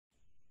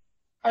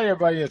Hi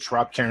everybody, it's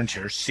Rob Cairns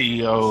here,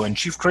 CEO and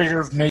Chief Creator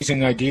of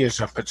Amazing Ideas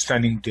up at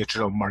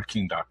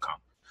StunningDigitalMarketing.com.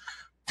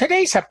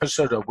 Today's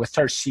episode of With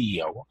Our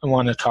CEO, I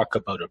want to talk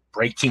about a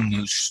breaking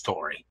news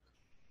story.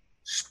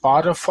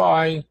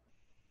 Spotify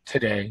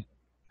today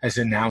has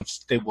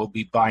announced they will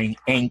be buying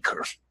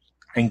Anchor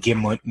and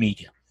Gimlet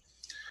Media.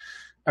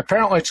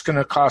 Apparently it's going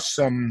to cost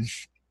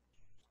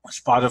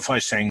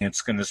Spotify saying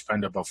it's going to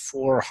spend about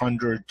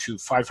 $400 to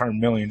 $500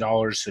 million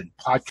in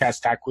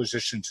podcast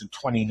acquisitions in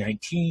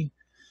 2019.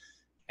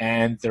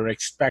 And they're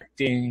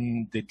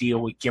expecting the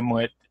deal with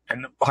Gimlet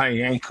and buy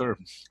Anchor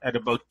at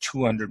about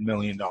 $200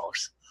 million.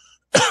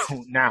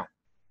 Now,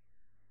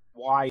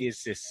 why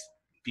is this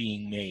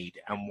being made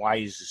and why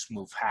is this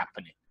move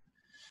happening?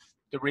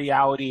 The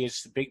reality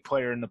is the big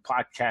player in the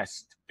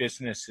podcast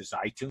business is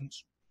iTunes.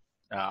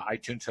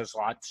 iTunes has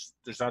lots.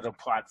 There's other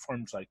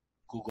platforms like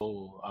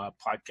Google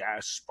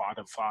Podcasts,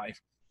 Spotify,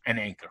 and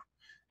Anchor.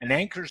 And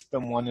Anchor's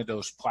been one of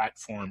those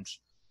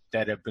platforms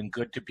that have been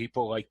good to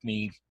people like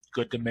me,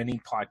 good to many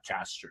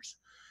podcasters.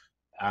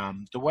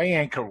 The way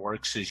Anchor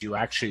works is you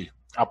actually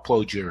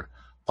upload your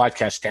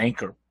podcast to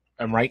Anchor,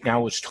 and right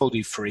now it's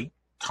totally free.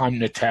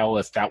 Time to tell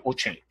if that will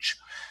change.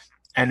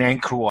 And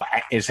Anchor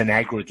is an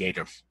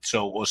aggregator,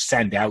 so it will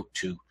send out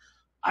to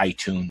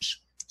iTunes,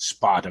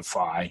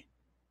 Spotify,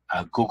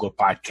 Google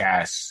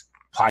Podcasts,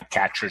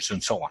 podcatchers,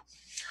 and so on.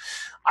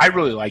 I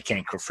really like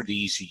Anchor for the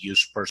easy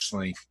use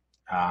personally.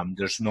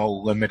 There's no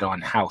limit on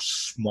how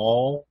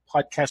small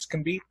podcasts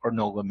can be or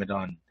no limit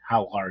on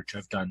how large.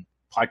 I've done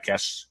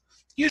podcasts.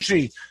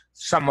 Usually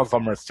some of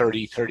them are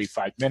 30,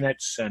 35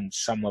 minutes and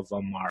some of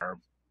them are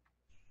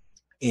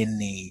in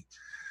the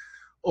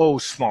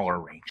smaller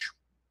range.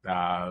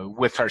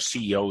 With our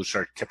CEOs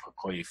are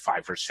typically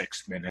 5 or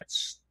 6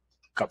 minutes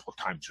a couple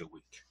times a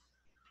week.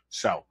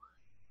 So,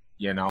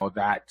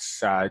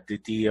 that's the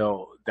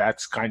deal.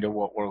 That's kind of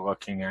what we're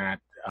looking at.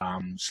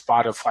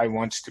 Spotify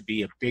wants to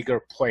be a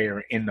bigger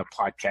player in the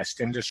podcast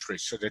industry.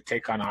 So to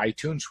take on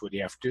iTunes, what do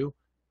you have to do?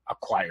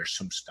 Acquire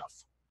some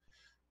stuff.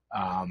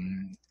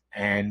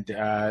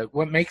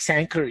 What makes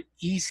Anchor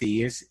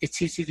easy is it's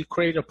easy to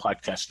create a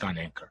podcast on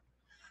Anchor.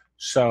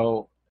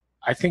 So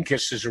I think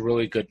this is a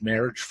really good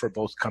marriage for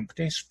both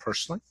companies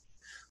personally.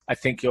 I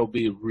think it'll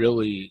be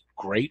really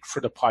great for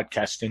the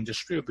podcast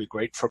industry. It'll be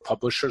great for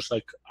publishers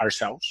like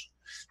ourselves.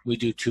 We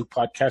do 2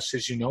 podcasts,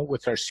 as you know,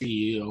 with our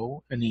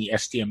CEO and the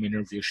SDM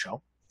interview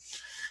show.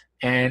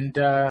 And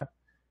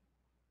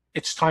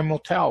it's time will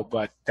tell,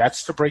 but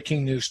that's the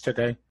breaking news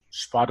today.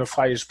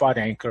 Spotify has bought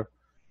Anchor.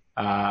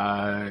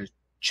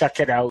 Check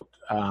it out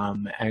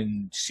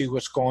and see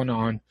what's going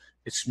on.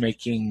 It's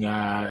making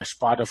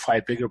Spotify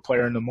a bigger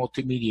player in the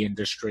multimedia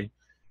industry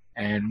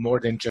and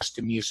more than just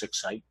a music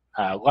site.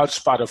 Love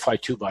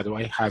Spotify too, by the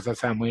way. I have a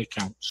family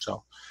account,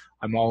 so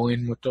I'm all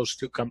in with those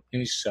 2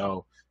 companies.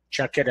 So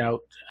check it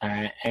out.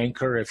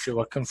 Anchor, if you're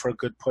looking for a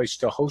good place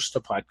to host a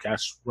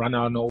podcast, run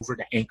on over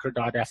to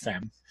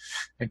anchor.fm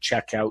and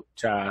check out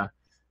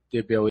the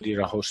ability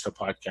to host a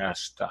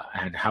podcast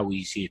and how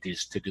easy it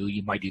is to do.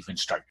 You might even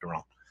start your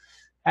own.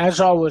 As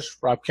always,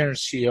 Rob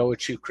Cairns, CEO and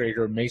Chief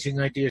Creator, Amazing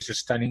Ideas at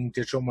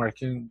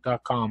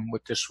StunningDigitalMarketing.com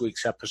with this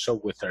week's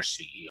episode with our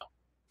CEO.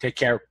 Take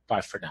care.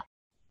 Bye for now.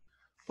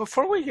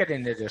 Before we get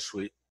into this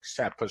week's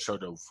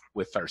episode of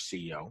With Our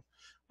CEO,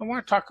 I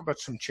want to talk about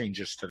some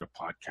changes to the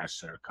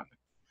podcasts that are coming.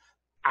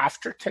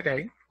 After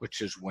today,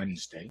 which is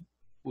Wednesday,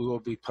 we will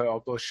be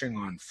publishing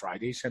on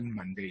Fridays and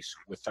Mondays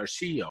with our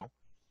CEO.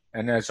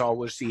 And as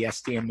always, the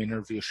SDM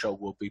interview show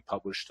will be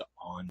published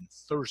on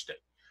Thursday.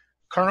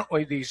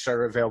 Currently, these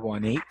are available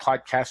on 8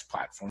 podcast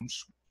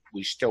platforms.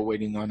 We're still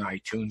waiting on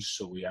iTunes,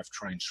 so we have to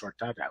try and sort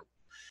that out.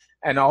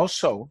 And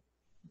also,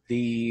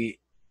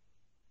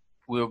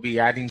 we'll be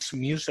adding some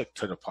music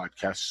to the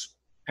podcasts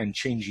and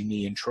changing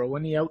the intro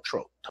and the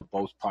outro to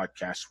both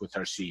podcasts with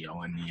our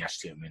CEO and the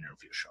SDM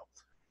interview show.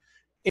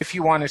 If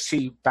you want to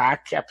see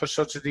back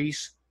episodes of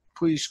these,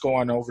 please go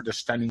on over to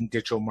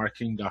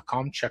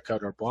StunningDigitalMarketing.com. Check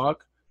out our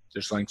blog.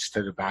 There's links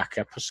to the back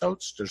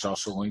episodes. There's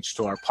also links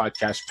to our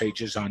podcast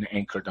pages on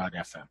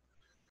anchor.fm.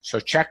 So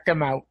check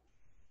them out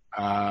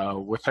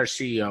with our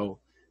CEO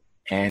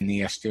and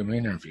the SDM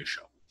interview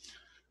show.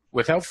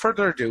 Without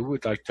further ado,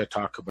 we'd like to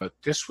talk about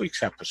this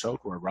week's episode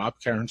where Rob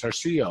Cairns, our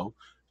CEO,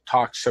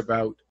 talks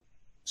about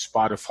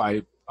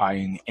Spotify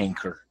buying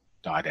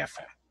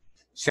Anchor.fm.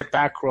 Sit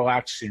back,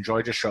 relax,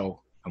 enjoy the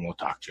show, and we'll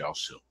talk to you all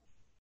soon.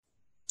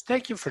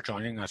 Thank you for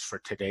joining us for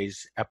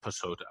today's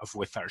episode of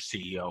With Our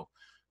CEO,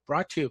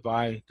 brought to you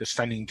by the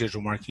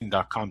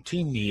StunningDigitalMarketing.com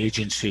team, the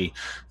agency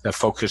that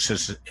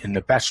focuses in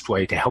the best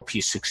way to help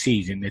you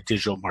succeed in the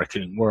digital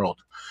marketing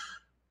world.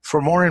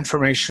 For more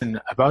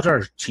information about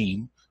our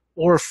team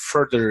or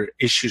further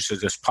issues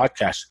of this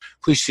podcast,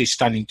 please see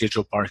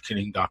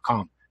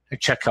StunningDigitalMarketing.com and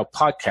check out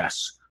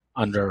podcasts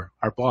under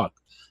our blog.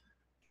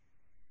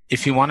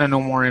 If you want to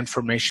know more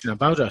information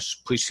about us,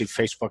 please see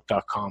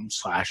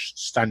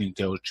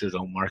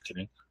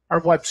Facebook.com/StunningDigitalMarketing, our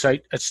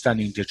website at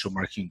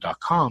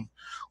StunningDigitalMarketing.com,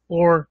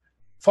 or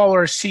follow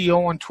our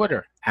CEO on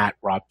Twitter at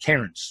Rob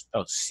Cairns,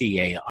 spelled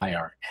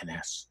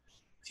C-A-I-R-N-S.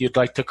 If you'd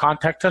like to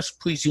contact us,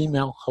 please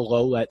email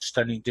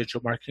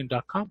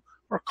hello@stunningdigitalmarketing.com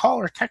or call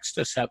or text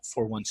us at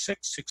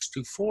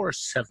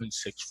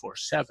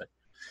 416-624-7647.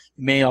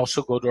 You may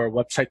also go to our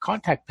website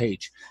contact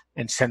page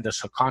and send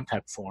us a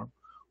contact form,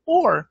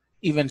 or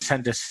even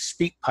send us a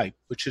speak pipe,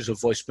 which is a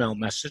voicemail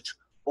message,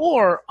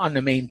 or on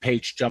the main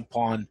page, jump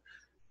on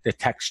the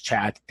text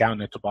chat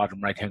down at the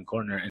bottom right-hand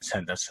corner and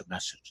send us a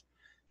message.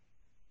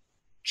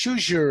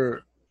 Choose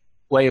your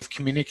way of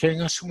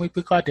communicating us, and we'd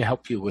be glad to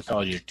help you with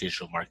all your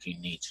digital marketing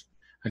needs.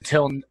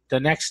 Until the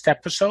next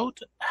episode,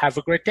 have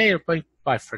a great day, everybody. Bye for now.